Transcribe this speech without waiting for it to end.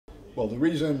Well, the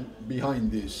reason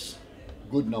behind this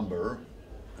good number,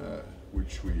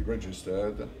 which we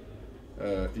registered,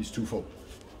 is twofold.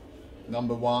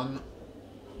 Number one,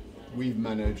 we've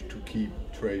managed to keep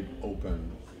trade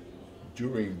open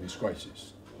during this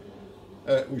crisis,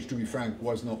 which, to be frank,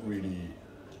 was not really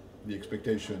the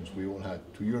expectations we all had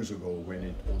 2 years ago when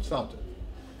it all started.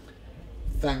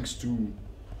 Thanks to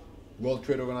World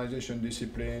Trade Organization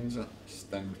disciplines,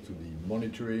 thanks to the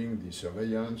monitoring, the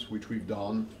surveillance, which we've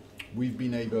done, we've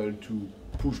been able to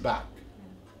push back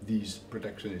these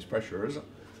protectionist pressures.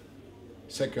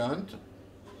 Second,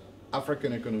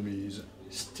 African economies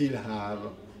still have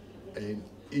an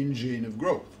engine of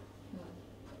growth.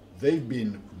 They've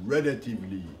been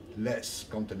relatively less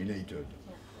contaminated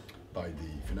by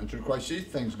the financial crisis.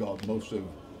 Thanks God, most of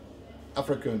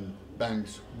African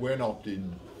banks were not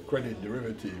in credit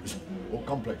derivatives or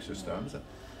complex systems.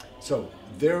 So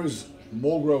there's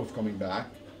more growth coming back,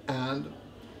 and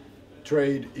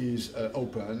trade is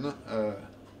open,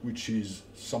 which is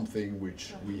something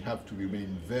which we have to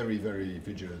remain very, very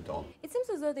vigilant on. It seems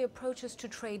as though the approaches to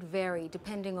trade vary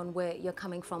depending on where you're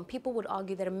coming from. People would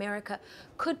argue that America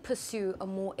could pursue a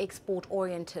more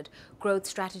export-oriented growth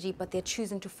strategy, but they're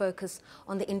choosing to focus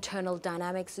on the internal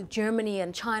dynamics. Germany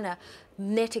and China,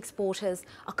 net exporters,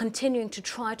 are continuing to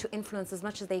try to influence as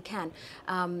much as they can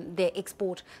their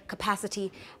export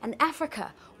capacity. And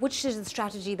Africa, which is the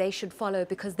strategy they should follow,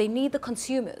 because they need the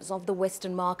consumers of the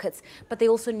Western markets, but they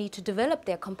also need to develop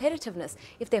their competitiveness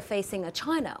if they're facing a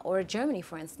China or a Germany,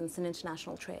 for instance, in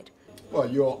international trade. Well,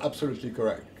 you're absolutely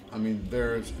correct. I mean,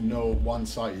 there's no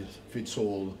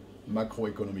one-size-fits-all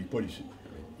macroeconomic policy.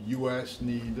 US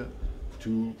need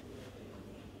to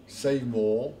save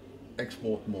more,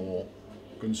 export more,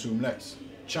 consume less.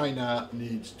 China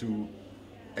needs to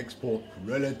export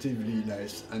relatively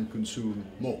less and consume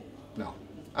more. Now,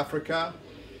 Africa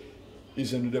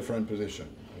is in a different position.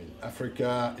 I mean,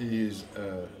 Africa is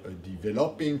a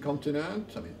developing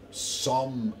continent. I mean,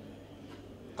 some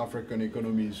African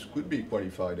economies could be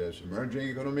qualified as emerging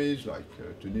economies, like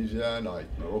Tunisia, like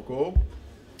Morocco.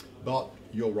 But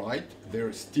you're right,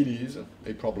 there still is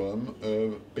a problem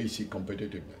of basic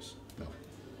competitiveness. Now,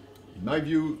 in my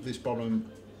view, this problem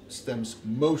stems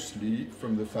mostly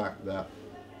from the fact that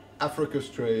Africa's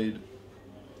trade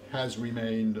has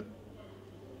remained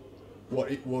what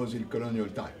it was in colonial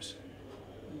times.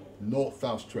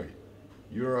 North-south trade,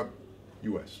 Europe,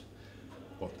 US.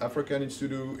 What Africa needs to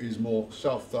do is more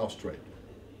south-south trade,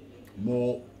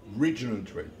 more regional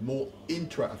trade, more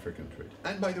intra-African trade.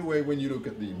 And by the way, when you look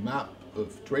at the map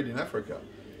of trade in Africa,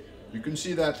 you can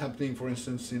see that happening, for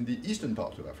instance, in the eastern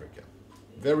part of Africa.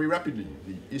 Very rapidly,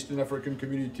 the Eastern African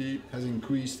community has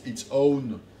increased its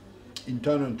own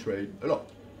internal trade a lot.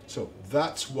 So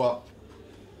that's what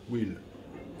will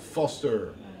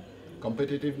foster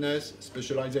competitiveness,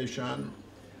 specialization,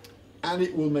 and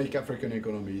it will make African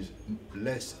economies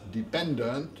less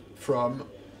dependent from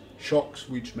shocks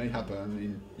which may happen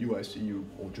in US, EU,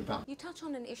 or Japan. You touch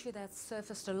on an issue that's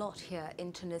surfaced a lot here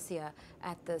in Tunisia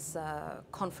at this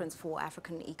conference for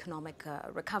African economic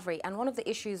recovery, and one of the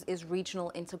issues is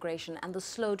regional integration and the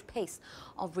slowed pace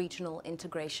of regional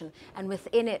integration, and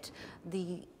within it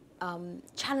the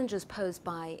challenges posed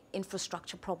by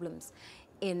infrastructure problems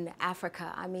in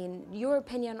Africa. I mean, your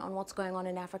opinion on what's going on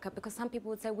in Africa, because some people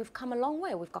would say we've come a long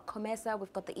way. We've got COMESA,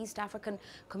 we've got the East African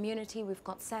Community, we've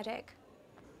got SADC.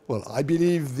 Well, I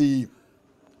believe the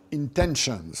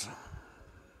intentions,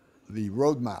 the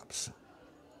roadmaps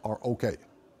are okay.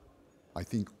 I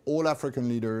think all African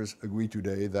leaders agree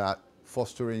today that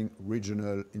fostering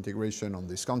regional integration on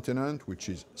this continent, which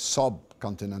is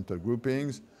subcontinental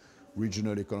groupings,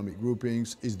 regional economic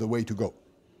groupings, is the way to go.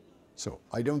 So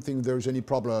I don't think there's any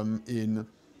problem in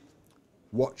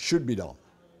what should be done.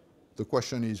 The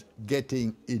question is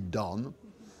getting it done,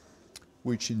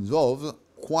 which involves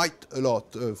quite a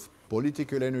lot of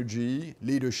political energy,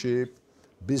 leadership,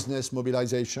 business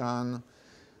mobilization,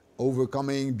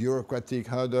 overcoming bureaucratic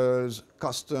hurdles,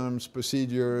 customs,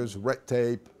 procedures, red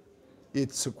tape.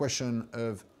 It's a question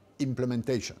of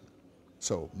implementation.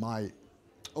 So my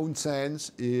own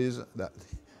sense is that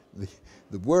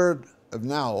the word of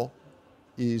now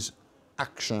is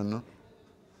action.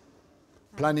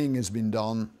 Planning has been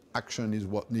done, action is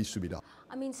what needs to be done.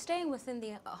 I mean, staying within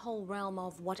the whole realm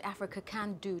of what Africa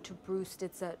can do to boost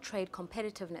its trade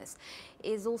competitiveness,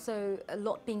 is also a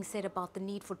lot being said about the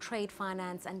need for trade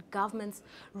finance and governments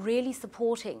really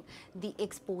supporting the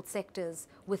export sectors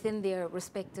within their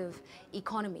respective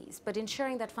economies, but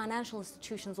ensuring that financial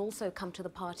institutions also come to the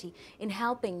party in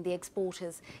helping the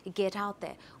exporters get out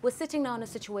there. We're sitting now in a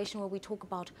situation where we talk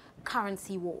about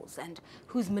currency wars and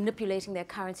who's manipulating their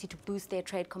currency to boost their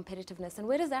trade competitiveness, and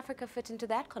where does Africa fit into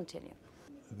that continuum?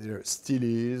 There still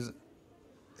is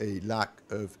a lack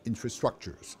of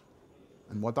infrastructures.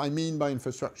 And what I mean by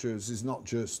infrastructures is not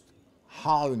just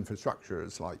hard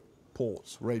infrastructures like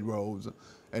ports, railroads,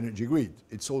 energy grid.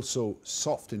 It's also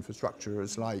soft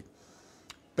infrastructures like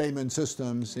payment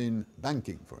systems in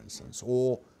banking, for instance,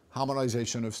 or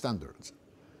harmonization of standards.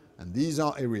 And these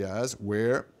are areas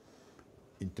where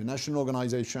international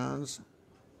organizations,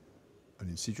 an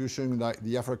institution like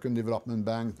the African Development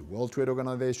Bank, the World Trade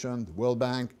Organization, the World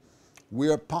Bank, we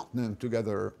are partnering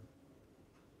together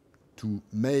to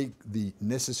make the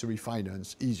necessary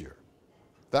finance easier.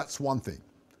 That's one thing.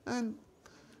 And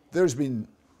there's been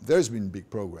big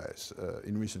progress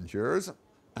in recent years,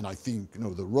 and I think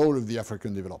the role of the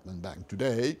African Development Bank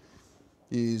today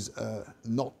is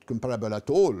not comparable at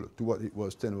all to what it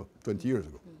was 10 or 20 years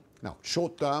ago. Now,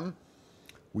 short term,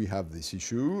 we have this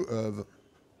issue of,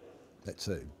 let's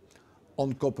say,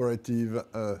 uncooperative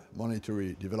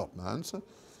monetary developments,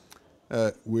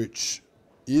 which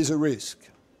is a risk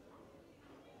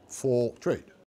for trade.